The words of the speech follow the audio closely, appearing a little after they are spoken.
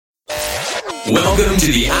Welcome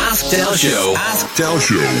to the Ask Tell Show. Ask Tell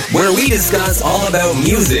Show, where we discuss all about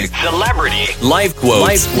music, celebrity, life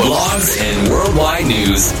quotes, blogs, and worldwide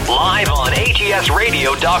news. Live on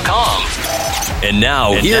ATSradio.com. And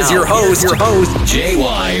now, here's your host,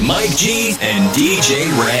 JY, Mike G, and DJ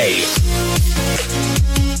Ray.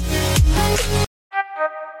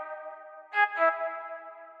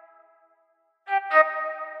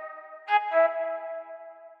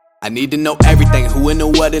 I need to know everything, who and the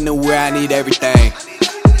what and the where, I need everything.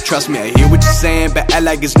 Trust me, I hear what you're saying, but act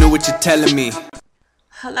like it's new what you're telling me.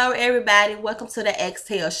 Hello everybody, welcome to the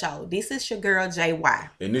X-Tail Show. This is your girl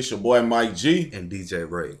JY. And this your boy Mike G. And DJ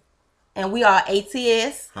Ray. And we are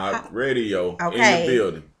ATS. Hot Radio in Okay. the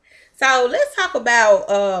building. So let's talk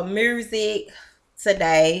about music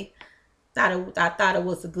today. I thought it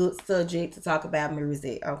was a good subject to talk about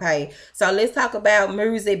music. Okay, so let's talk about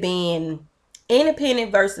music being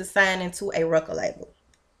independent versus signing to a record label.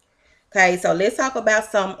 Okay, so let's talk about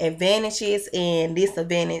some advantages and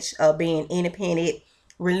disadvantage of being independent,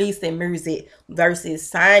 releasing music versus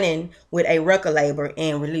signing with a record label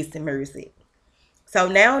and releasing music. So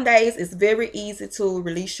nowadays, it's very easy to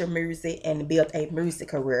release your music and build a music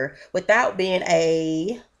career without being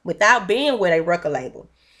with a record label.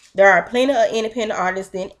 There are plenty of independent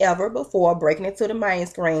artists than ever before breaking into the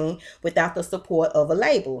mainstream without the support of a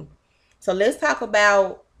label. So let's talk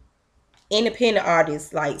about independent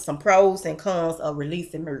artists, like some pros and cons of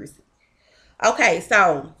releasing music. Okay,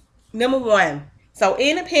 so number one. So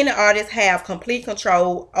independent artists have complete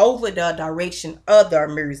control over the direction of their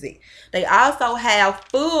music. They also have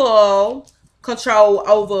full control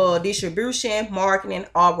over distribution, marketing,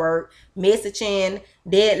 artwork, messaging,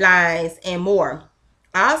 deadlines, and more.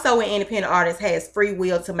 Also, an independent artist has free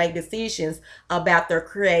will to make decisions about their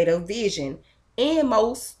creative vision, and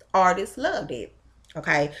most artists love it.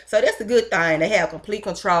 Okay, so that's a good thing. They have complete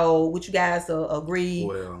control. Would you guys agree?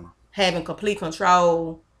 Well, having complete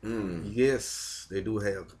control. yes, they do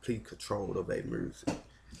have complete control of their music.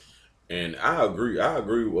 And I agree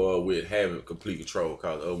with having complete control,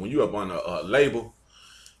 because when you up on a label,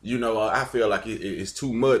 you know, I feel like it's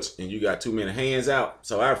too much and you got too many hands out.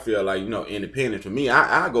 So I feel like, you know, independent, for me,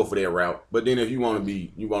 I go for that route. But then if you want to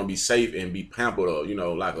be safe and be pampered, or, you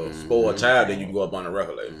know, like a spoiled child, then you can go up on a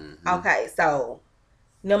record label. Okay, so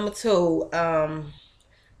number two,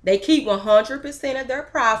 they keep 100% of their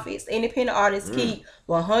profits. Independent artists keep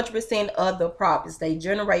 100% of the profits they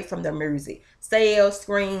generate from their music. Sales,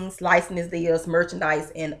 screens, license deals,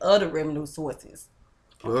 merchandise, and other revenue sources.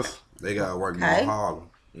 Plus, they got to work more harder.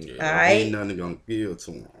 Yeah. All right. Ain't nothing going to give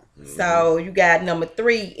to them. So you got number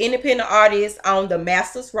three, independent artists own the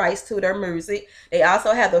master's rights to their music. They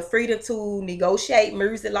also have the freedom to negotiate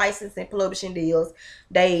music license and publishing deals.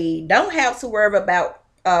 They don't have to worry about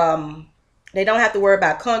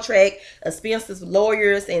contract, expensive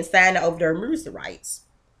lawyers, and signing over their music rights.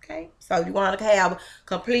 Okay, so you want to have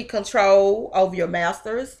complete control over your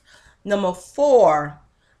masters. Number four,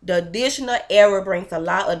 the additional era brings a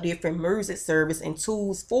lot of different music service and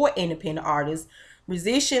tools for independent artists.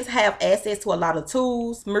 Musicians have access to a lot of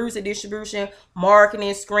tools, music distribution,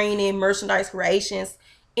 marketing, screening, merchandise creations,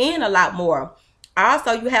 and a lot more.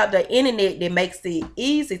 Also, you have the internet that makes it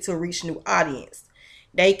easy to reach new audience.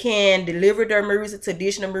 They can deliver their music to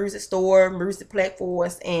traditional music store, music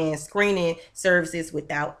platforms, and screening services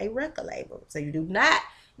without a record label. So you do not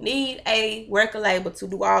need a record label to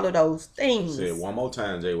do all of those things. Say it one more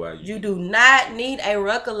time, JY. You do not need a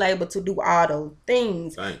record label to do all those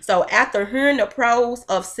things. Thanks. So after hearing the pros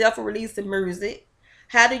of self-releasing music,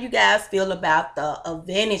 how do you guys feel about the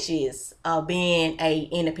advantages of being an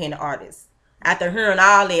independent artist? After hearing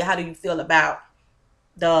all that, how do you feel about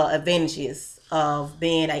the advantages of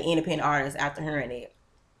being an independent artist after hearing it?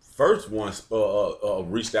 First one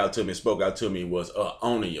reached out to me, spoke out to me, was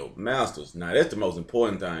owning your masters. Now that's the most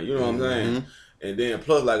important thing. You know what I'm saying? And then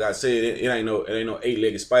plus, like I said, it ain't no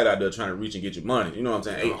 8-legged spider out there trying to reach and get your money. You know what I'm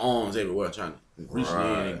saying? 8 arms everywhere trying to reach in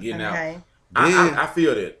and getting out. I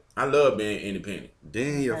feel that. I love being independent.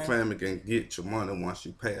 Then your family can get your money once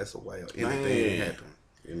you pass away or anything happen.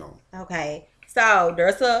 You know. Okay. So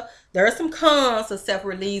there's some cons to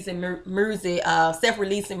self-releasing music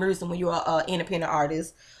when you're an independent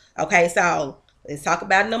artist. Okay, so let's talk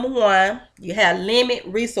about number one. You have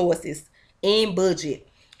limited resources and budget.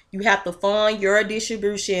 You have to fund your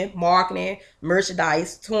distribution, marketing,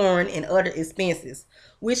 merchandise, touring, and other expenses,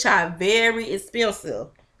 which are very expensive.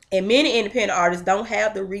 And many independent artists don't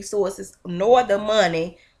have the resources nor the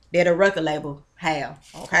money that a record label have.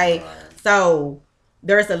 Okay, so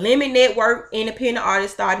there's a limited network. Independent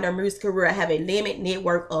artists starting their music career have a limited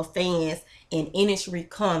network of fans and industry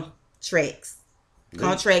contracts.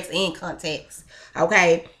 contracts and contacts.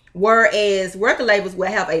 Okay. Whereas record labels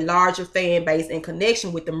will have a larger fan base and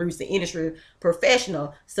connection with the music industry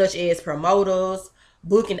professional, such as promoters,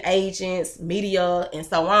 booking agents, media, and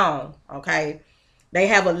so on. Okay. They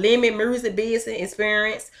have a limited music business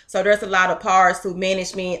experience, so there's a lot of parts to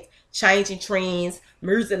management, changing trends,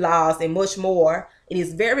 music laws, and much more. It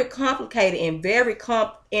is very complicated and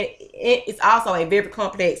it's also a very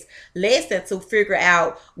complex lesson to figure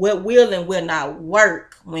out what will and will not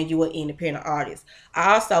work when you're an independent artist.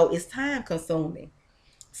 Also, it's time consuming.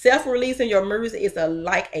 Self-releasing your music is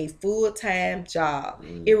like a full-time job.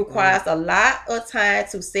 It requires a lot of time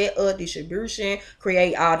to set up distribution,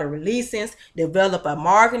 create all the releases, develop a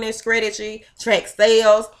marketing strategy, track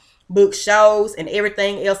sales, book shows, and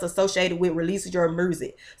everything else associated with releasing your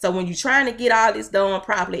music. So when you're trying to get all this done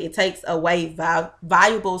properly, it takes away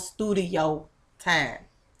valuable studio time.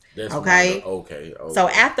 That's okay? Okay. So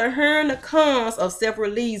after hearing the cons of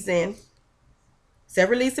self-releasing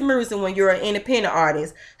music when you're an independent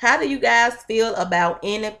artist, how do you guys feel about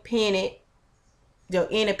like being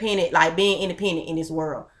independent in this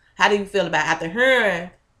world? How do you feel about after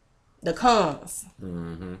hearing the cons?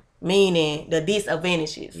 Meaning the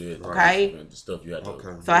disadvantages. Yeah, okay. The stuff you have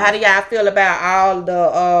to. So how do y'all feel about all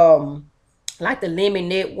the like the limit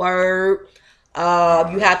network?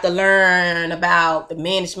 You have to learn about the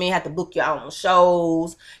management. You have to book your own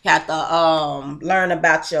shows. You have to learn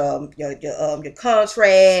about your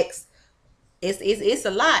contracts. It's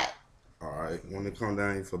a lot. All right. When it comes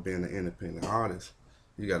down for being an independent artist,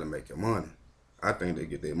 you got to make your money. I think they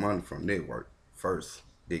get their money from network first.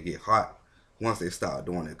 They get hot once they start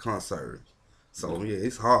doing their concerts. So yeah,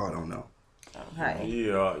 it's hard on them. Okay.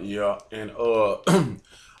 Yeah, and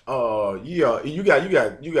yeah,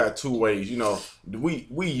 you got two ways. You know, we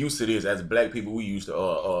used to this as black people. We used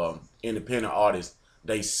to independent artists.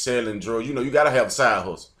 They selling drugs. You know, you gotta have a side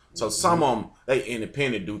hustle. So some of them they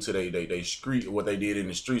independent due to they street what they did in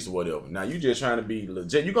the streets or whatever. Now you just trying to be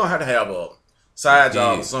legit. You're gonna have a side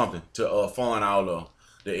job or something to fund all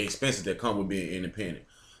the expenses that come with being independent.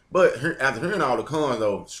 But after hearing all the cons,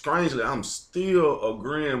 though, strangely, I'm still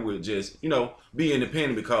agreeing with just, be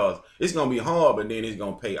independent because it's going to be hard, but then it's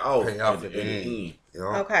going to pay off at the end.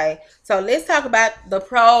 Yeah. Okay, so let's talk about the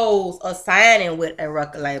pros of signing with a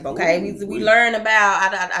record label, okay? We learned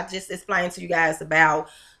about, I just explained to you guys about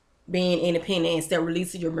being independent and still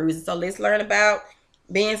releasing your music. So let's learn about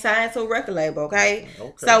being signed to a record label, okay?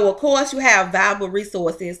 So, of course, you have valuable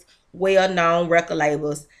resources, well-known record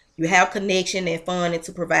labels. You have connection and funding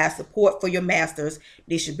to provide support for your masters,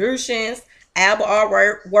 distributions, album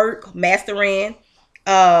artwork, mastering.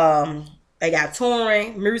 They got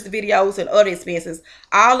touring, music videos, and other expenses.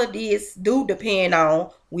 All of this do depend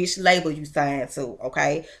on which label you sign to.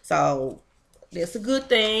 Okay, so that's a good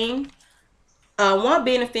thing. One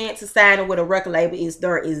benefit to signing with a record label is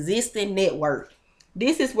their existing network.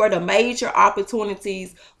 This is where the major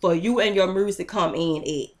opportunities for you and your music come in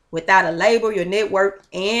at. Without a label, your network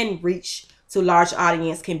and reach to large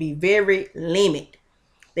audience can be very limited.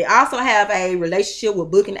 They also have a relationship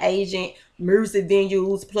with booking agent, music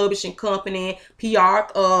venues, publishing company, PR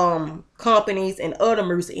companies, and other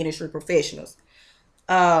music industry professionals.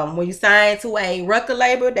 When you sign to a record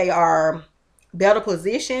label, they are better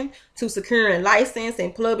positioned to securing license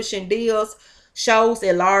and publishing deals, shows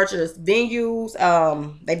at larger venues.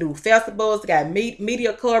 They do festivals, they got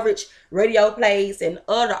media coverage, radio plays, and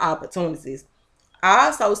other opportunities.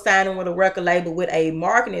 Also, signing with a record label with a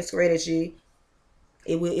marketing strategy,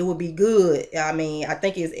 it would be good. I mean, I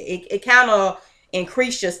think it kind of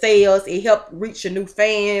increase your sales. It help reach your new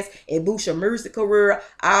fans. It boosts your music career.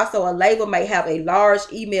 Also, a label may have a large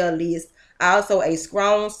email list. Also, a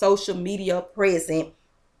strong social media presence.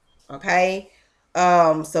 Okay.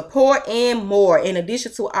 Support and more. In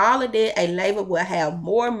addition to all of that, a label will have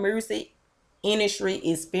more music industry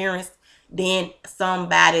experience than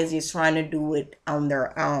somebody just trying to do it on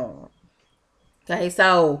their own. Okay,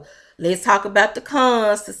 so let's talk about the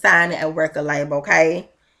cons to signing a record label. Okay,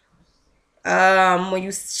 when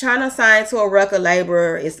you trying to sign to a record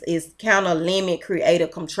label, it's kind of limit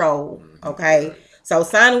creative control. Okay, so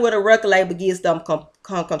signing with a record label gives them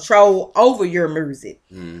control over your music.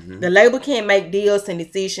 The label can make deals and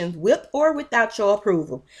decisions with or without your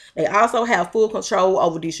approval. They also have full control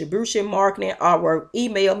over distribution, marketing, artwork,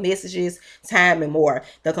 email messages, time, and more.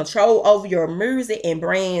 The control over your music and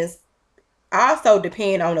brands also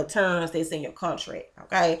depend on the terms that's in your contract.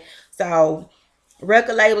 Okay, so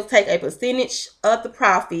record labels take a percentage of the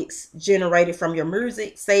profits generated from your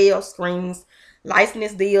music sales, screens,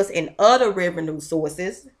 license deals, and other revenue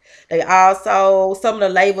sources. They also, some of the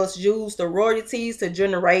labels use the royalties to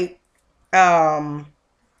generate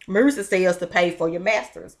music sales to pay for your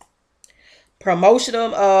masters.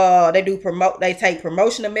 Promotional, they take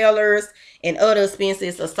promotional mailers and other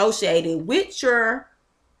expenses associated with your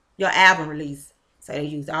album release. So they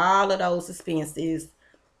use all of those expenses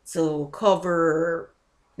to cover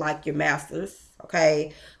like your masters.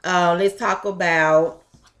 Okay. Let's talk about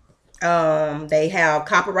they have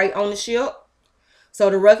copyright ownership. So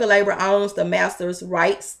the record label owns the master's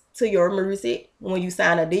rights to your music. When you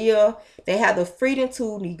sign a deal, they have the freedom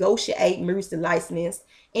to negotiate music license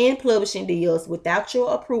and publishing deals without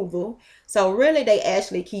your approval. So really, they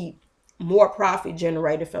actually keep more profit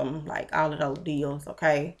generated from like all of those deals.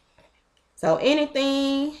 Okay. So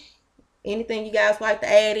anything you guys like to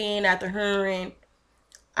add in after hearing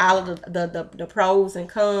all of the pros and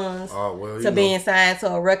cons to being signed to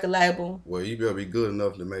a record label? Well, you better be good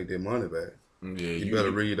enough to make that money back. Yeah, you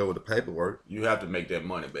better read over the paperwork. You have to make that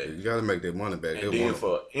money back. You got to make that money back. And then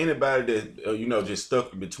for anybody that just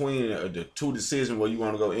stuck between the two decisions where you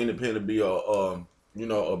want to go independent, be or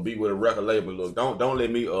be with a record label. Look, don't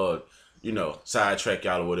let me sidetrack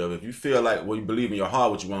y'all or whatever. If you feel like you believe in your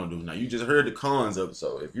heart what you want to do. Now you just heard the cons of it.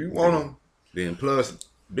 So if you want to, then plus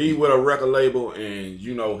be with a record label and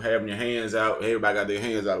having your hands out, everybody got their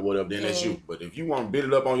hands out or whatever, then that's you. But if you want to build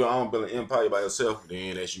it up on your own, build an empire by yourself,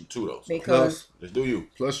 then that's you too though. So because let's do you.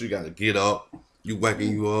 Plus you got to get up. You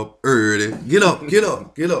waking you up early. Get up.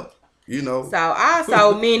 So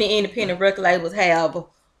also many independent record labels have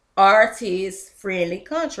artist-friendly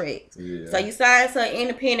contracts. Yeah. So you sign to an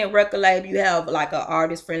independent record label, you have like an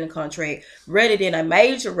artist-friendly contract rather than a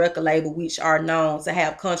major record label, which are known to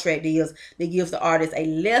have contract deals that gives the artist a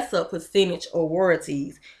lesser percentage of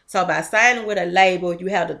royalties. So by signing with a label, you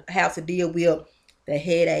have to deal with the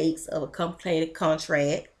headaches of a complicated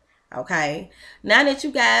contract. Okay. Now that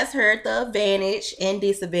you guys heard the advantage and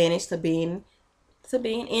disadvantage to being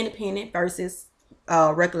independent versus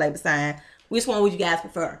record label sign, which one would you guys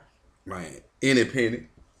prefer? Man, independent.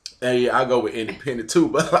 Hey, I go with independent too.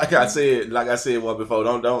 But like I said once before,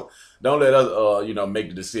 don't let us make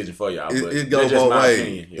the decision for y'all. But it goes both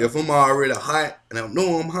ways. Yeah. If I'm already hot and I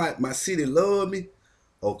know I'm hot, my city love me.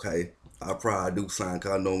 Okay, I probably do sign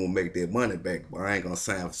because I know I'm gonna make that money back. But I ain't gonna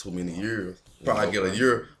sign for so many years. Probably get a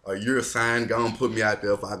year signed, go and put me out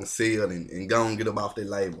there if I can sell and go and get them off that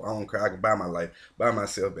label. I don't care. I can buy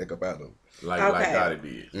myself back up out of them. Like Gotti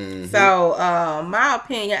did. Mm-hmm. So, my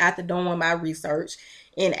opinion after doing my research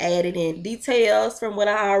and added in details from what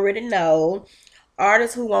I already know,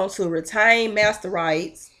 artists who want to retain master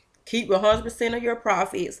rights, keep 100% of your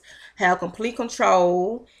profits, have complete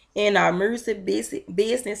control, and are music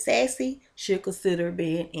business sassy should consider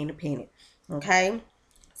being independent. Okay?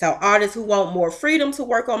 So, artists who want more freedom to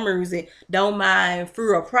work on music, don't mind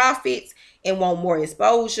fewer profits, and want more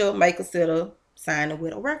exposure, may consider signing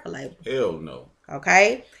with a record label. Hell no.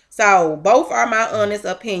 Okay, so both are my honest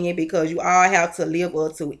opinion because you all have to live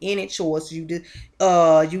up to any choice you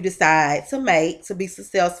decide to make to be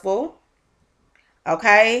successful.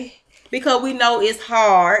 Okay, because we know it's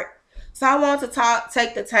hard. So I want to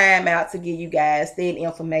take the time out to give you guys that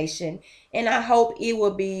information, and I hope it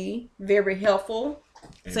will be very helpful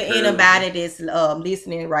to anybody that's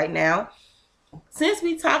listening right now. Since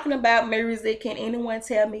we talking about music, can anyone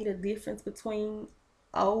tell me the difference between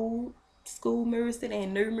old school music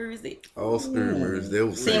and new music? Old school music, they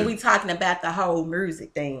was saying. We talking about the whole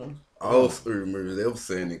music thing. Old school music, they was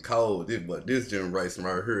saying it cold. But this generation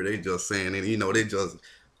right here, they just saying it. They just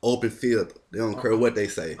open field. They don't care what they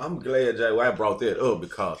say. I'm glad, Jay, I brought that up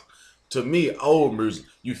because to me, old music,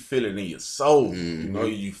 you feel it in your soul. Mm-hmm.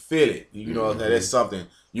 You feel it. You know what I'm saying? That's something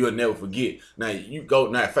you'll never forget. Now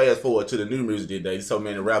fast forward to the new music today. So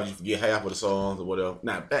many rappers, you forget half of the songs or whatever.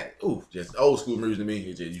 Now just old school music to me,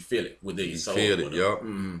 it's just you feel it within your soul. Feel it, yup.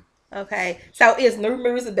 Mm-hmm. Okay, so is new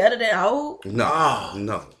music better than old?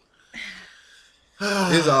 No.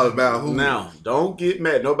 It's all about who. Now, don't get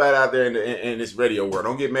mad. Nobody out there in this radio world,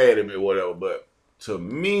 don't get mad at me or whatever. But to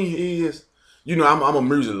me, I'm a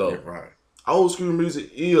music lover. Yeah, right. Old school music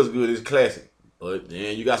is good. It's classic. But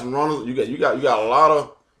then you got some runners. You got a lot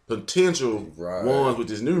of potential ones with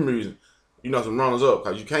this new music. Some runners up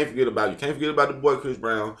because you can't forget about the boy Chris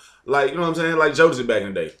Brown. Like, you know what I'm saying? Like Jodeci back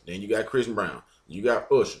in the day. Then you got Chris Brown. You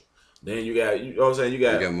got Usher. Then you got, you know what I'm saying? You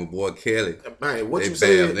got my boy Kelly. Man, what they you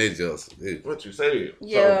said? What you said?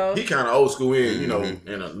 Yeah. So he kind of old school in,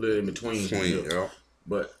 in a little in between. Yeah.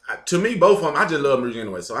 But to me, both of them, I just love music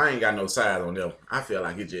anyway. So I ain't got no side on them. I feel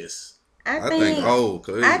like it just. I think old.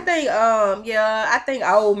 I think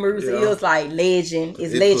old music is like legend.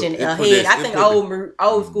 It's legend ahead. I think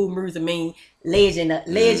old school music mean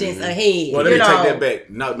legends ahead. Well, let me take that back.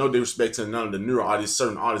 No disrespect to none of the newer artists,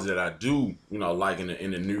 certain artists that I do, like in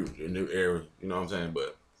the new era. You know what I'm saying?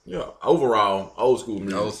 But yeah, overall, old school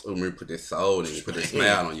music. Old school music put that soul in you, put that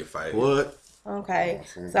smile on your face. What? Okay,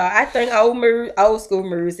 so I think old school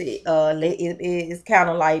music is kind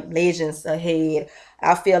of like legends ahead.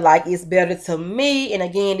 I feel like it's better to me, and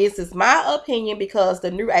again, this is my opinion because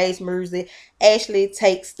the new age music actually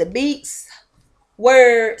takes the beats,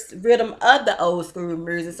 words, rhythm of the old school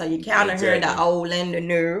music, so you kind of hear the old and the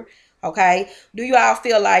new. Okay, do you all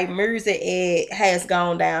feel like music has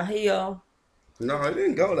gone downhill? No, it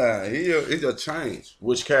didn't go down here. It just changed.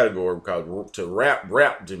 Which category? Because to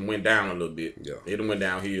rap just went down a little bit. Yeah, it went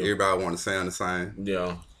downhill. Everybody want to sound the same.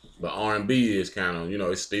 Yeah, but R&B is kind of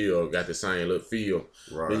it's still got the same little feel.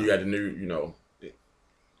 Right. Then you got the new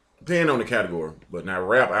depending on the category. But now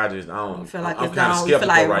rap, I don't feel like I'm kind of skeptical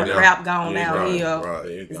right now. Rap gone downhill. Right.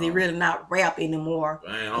 Is it really not rap anymore?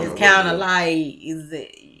 Man, it's kind of like is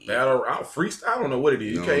it. Battle freestyle. I don't know what it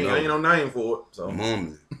is. Ain't no name for it. So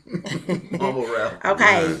mumble rap.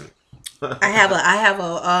 Okay. I have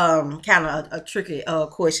a kind of a tricky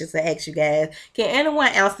question to ask you guys. Can anyone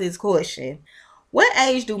answer this question? What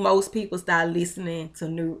age do most people start listening to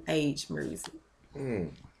new age music?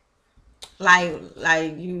 Like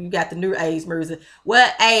you got the new age music.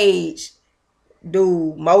 What age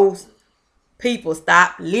do most people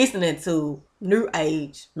stop listening to new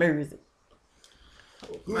age music?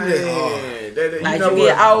 Man, you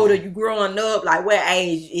get older, you growing up. Like what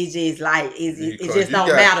age is just like it just don't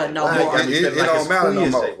matter no more. It don't matter no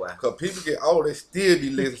more. Cause people get older, they still be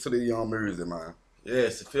listening to the young music, man.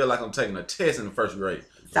 Yes, it feel like I'm taking a test in the first grade.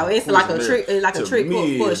 So it's like a trick,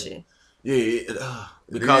 pushing. Yeah,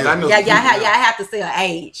 because I know. Yeah, I have to say an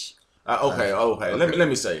age. Okay. Let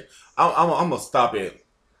me say, I'm gonna stop at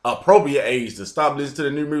appropriate age to stop listening to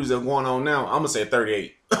the new music that's going on now. I'm gonna say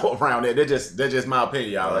 38 around that. That's just my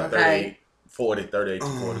opinion, y'all. Like 38, 40, 38 to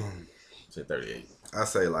 40. Say 38. I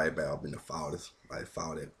say like about in the 40s, like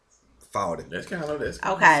 40. That's kind of that's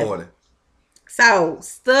okay. 40. So,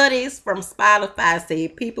 studies from Spotify say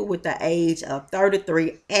people with the age of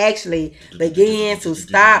 33 actually begin to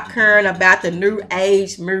stop caring about the new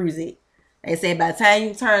age music. They say by the time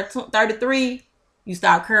you turn 33, you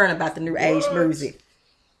start caring about the new age music.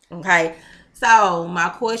 Okay, so my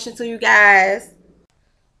question to you guys,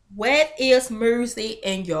 what is music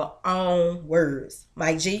in your own words?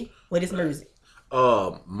 Mike G, what is music?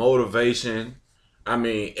 Motivation,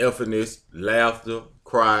 effortness, laughter,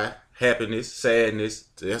 cry, happiness, sadness,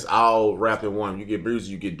 that's all wrapped in one. You get music,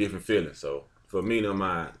 you get different feelings. So for me, no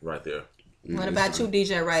mind right there. What about you,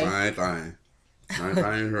 DJ Ray? Same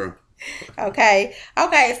thing here. Okay,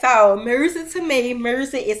 so music to me,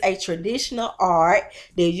 music is a traditional art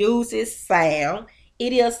that uses sound.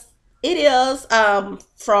 It's a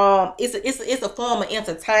form of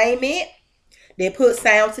entertainment that puts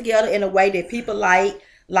sound together in a way that people like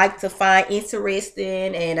to find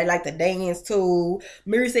interesting and they like to dance to.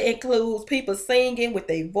 Music includes people singing with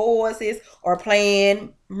their voices or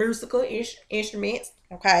playing musical instruments,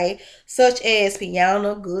 okay, such as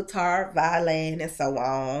piano, guitar, violin, and so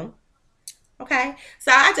on. Okay,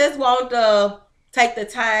 so I just want to take the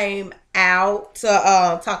time out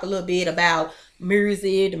to talk a little bit about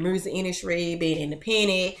music, the music industry, being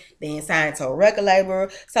independent, being signed to a record label.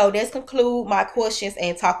 So let's conclude my questions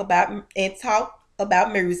and talk about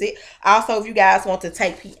music. Also, if you guys want to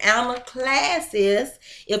take piano classes,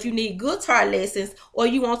 if you need guitar lessons, or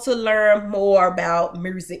you want to learn more about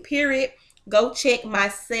music, period, go check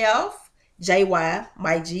myself, JY,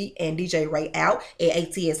 Mike G, and DJ Ray out at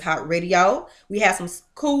ATS Hot Radio. We have some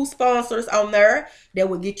cool sponsors on there that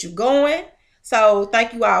will get you going. So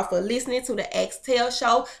thank you all for listening to the XTEL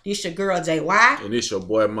Show. This your girl JY. And this your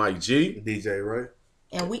boy Mike G. DJ Ray.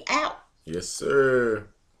 And we out. Yes, sir.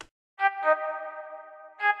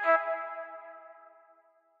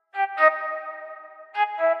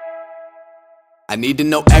 I need to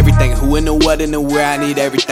know everything. Who and the what and the where. I need everything.